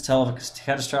 Legends tell of a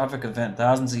catastrophic event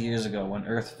thousands of years ago when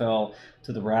Earth fell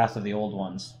to the wrath of the Old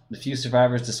Ones. The few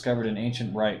survivors discovered an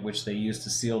ancient rite which they used to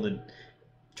seal the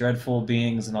dreadful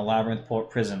beings in a labyrinth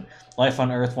prison. Life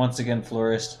on Earth once again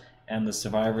flourished, and the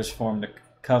survivors formed a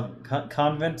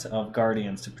convent of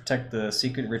guardians to protect the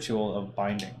secret ritual of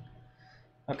binding.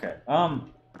 Okay,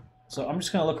 so I'm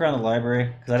just gonna look around the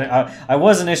library because I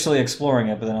was initially exploring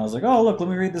it, but then I was like, oh look, let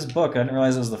me read this book. I didn't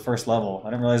realize it was the first level. I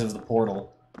didn't realize it was the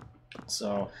portal.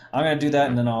 So I'm gonna do that,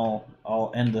 and then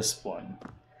I'll end this one,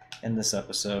 end this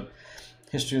episode.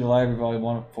 History of the Library, Volume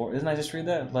 104. Didn't I just read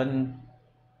that? Legend.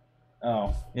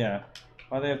 Oh yeah.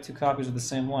 Why do they have two copies of the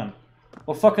same one?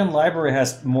 Well, fucking library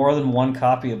has more than one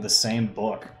copy of the same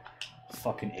book.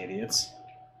 Fucking idiots.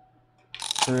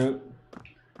 Fruit.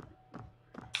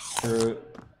 Fruit.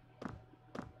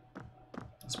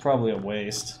 It's probably a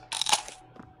waste.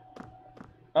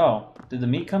 Oh, did the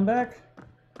meat come back?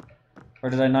 Or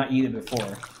did I not eat it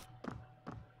before?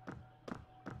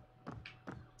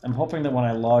 I'm hoping that when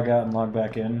I log out and log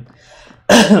back in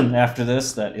after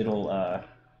this, that it'll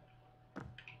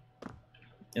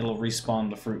respawn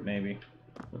the fruit, maybe.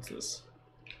 What's this?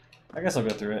 I guess I'll go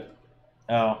through it.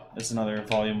 Oh, it's another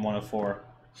volume 1 of 4.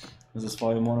 Is this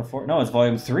volume 1 of 4? No, it's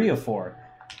volume 3 of 4.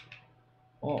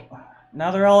 Well, now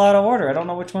they're all out of order. I don't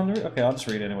know which one to read. Okay, I'll just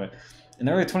read it anyway. In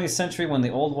the early 20th century, when the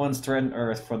Old Ones threatened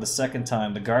Earth for the second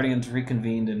time, the Guardians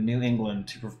reconvened in New England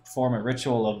to perform a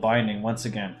ritual of binding once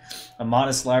again. A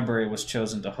modest library was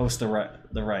chosen to host the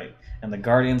rite, and the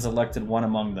Guardians elected one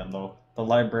among them, the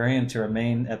librarian, to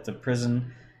remain at the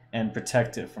prison and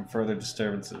protect it from further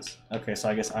disturbances. Okay, so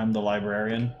I guess I'm the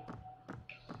librarian.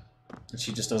 And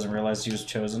she just doesn't realize she was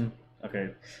chosen.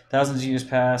 Okay. Thousands of years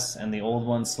passed, and the Old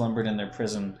Ones slumbered in their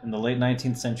prison. In the late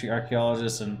 19th century,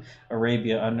 archaeologists in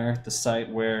Arabia unearthed the site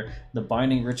where the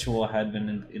binding ritual had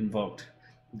been invoked.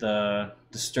 The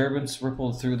disturbance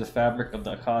rippled through the fabric of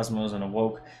the cosmos and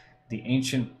awoke the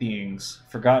ancient beings.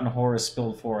 Forgotten horrors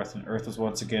spilled forth, and Earth was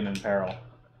once again in peril.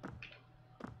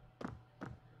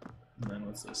 And then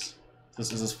what's this? Is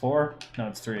this 4? No,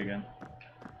 it's 3 again.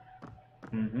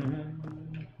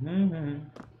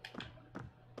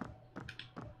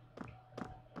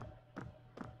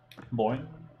 Boy.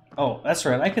 Oh, that's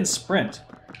right. I can sprint.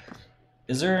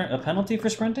 Is there a penalty for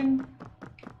sprinting?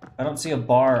 I don't see a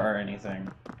bar or anything.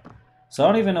 So I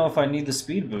don't even know if I need the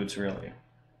speed boots, really.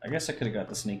 I guess I could have got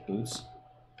the sneak boots.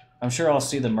 I'm sure I'll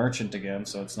see the merchant again,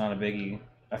 so it's not a biggie.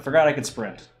 I forgot I could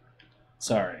sprint.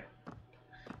 Sorry.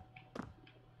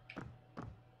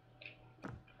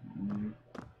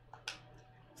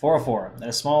 404. At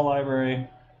a small library...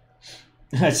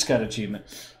 I just got an achievement.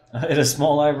 In a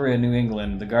small library in New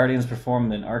England, the Guardians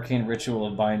performed an arcane ritual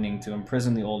of binding to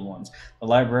imprison the Old Ones. The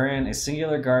librarian, a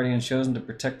singular guardian chosen to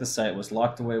protect the site, was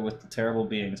locked away with the terrible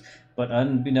beings. But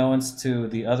unbeknownst to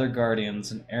the other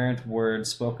Guardians, an errant word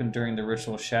spoken during the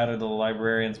ritual shattered the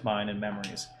librarian's mind and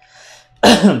memories.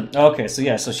 Okay, so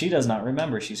yeah, so she does not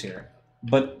remember she's here.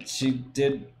 But she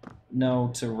did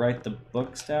know to write the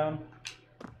books down?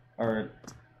 Or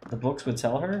the books would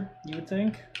tell her, you would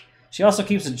think? She also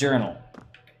keeps a journal.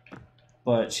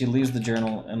 But she leaves the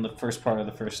journal in the first part of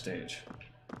the first stage.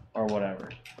 Or whatever.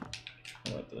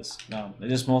 What about this? No, they're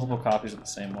just multiple copies of the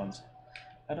same ones.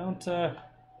 I don't,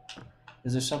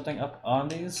 Is there something up on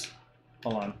these?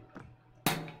 Hold on.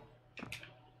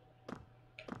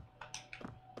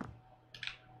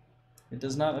 It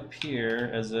does not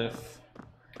appear as if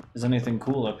there's anything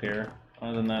cool up here.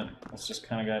 Other than that, it's just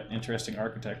kind of got interesting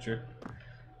architecture.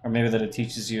 Or maybe that it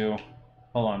teaches you...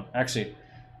 Hold on. Actually...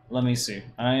 Let me see.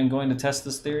 I am going to test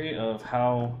this theory of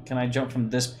how can I jump from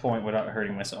this point without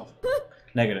hurting myself.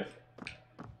 Negative.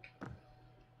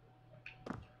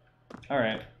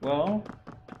 Alright, well...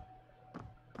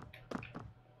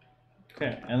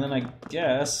 Okay, and then I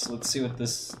guess, let's see what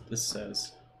this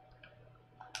says.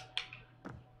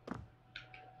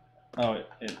 Oh,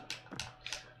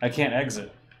 I can't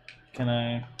exit. Can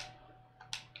I...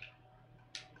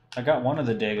 I got one of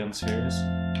the Dagon spheres.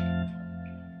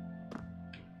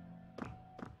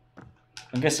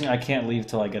 I'm guessing I can't leave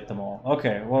till I get them all.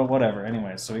 Okay, well, whatever.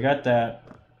 Anyway, so we got that.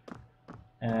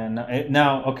 And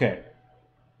now, okay.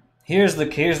 Here's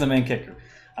the main kicker.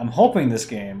 I'm hoping this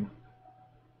game...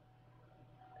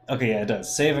 Okay, yeah, it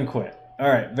does. Save and quit.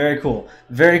 Alright, very cool.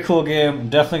 Very cool game. I'm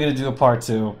definitely going to do a part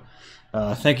 2.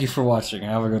 Thank you for watching.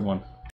 Have a good one.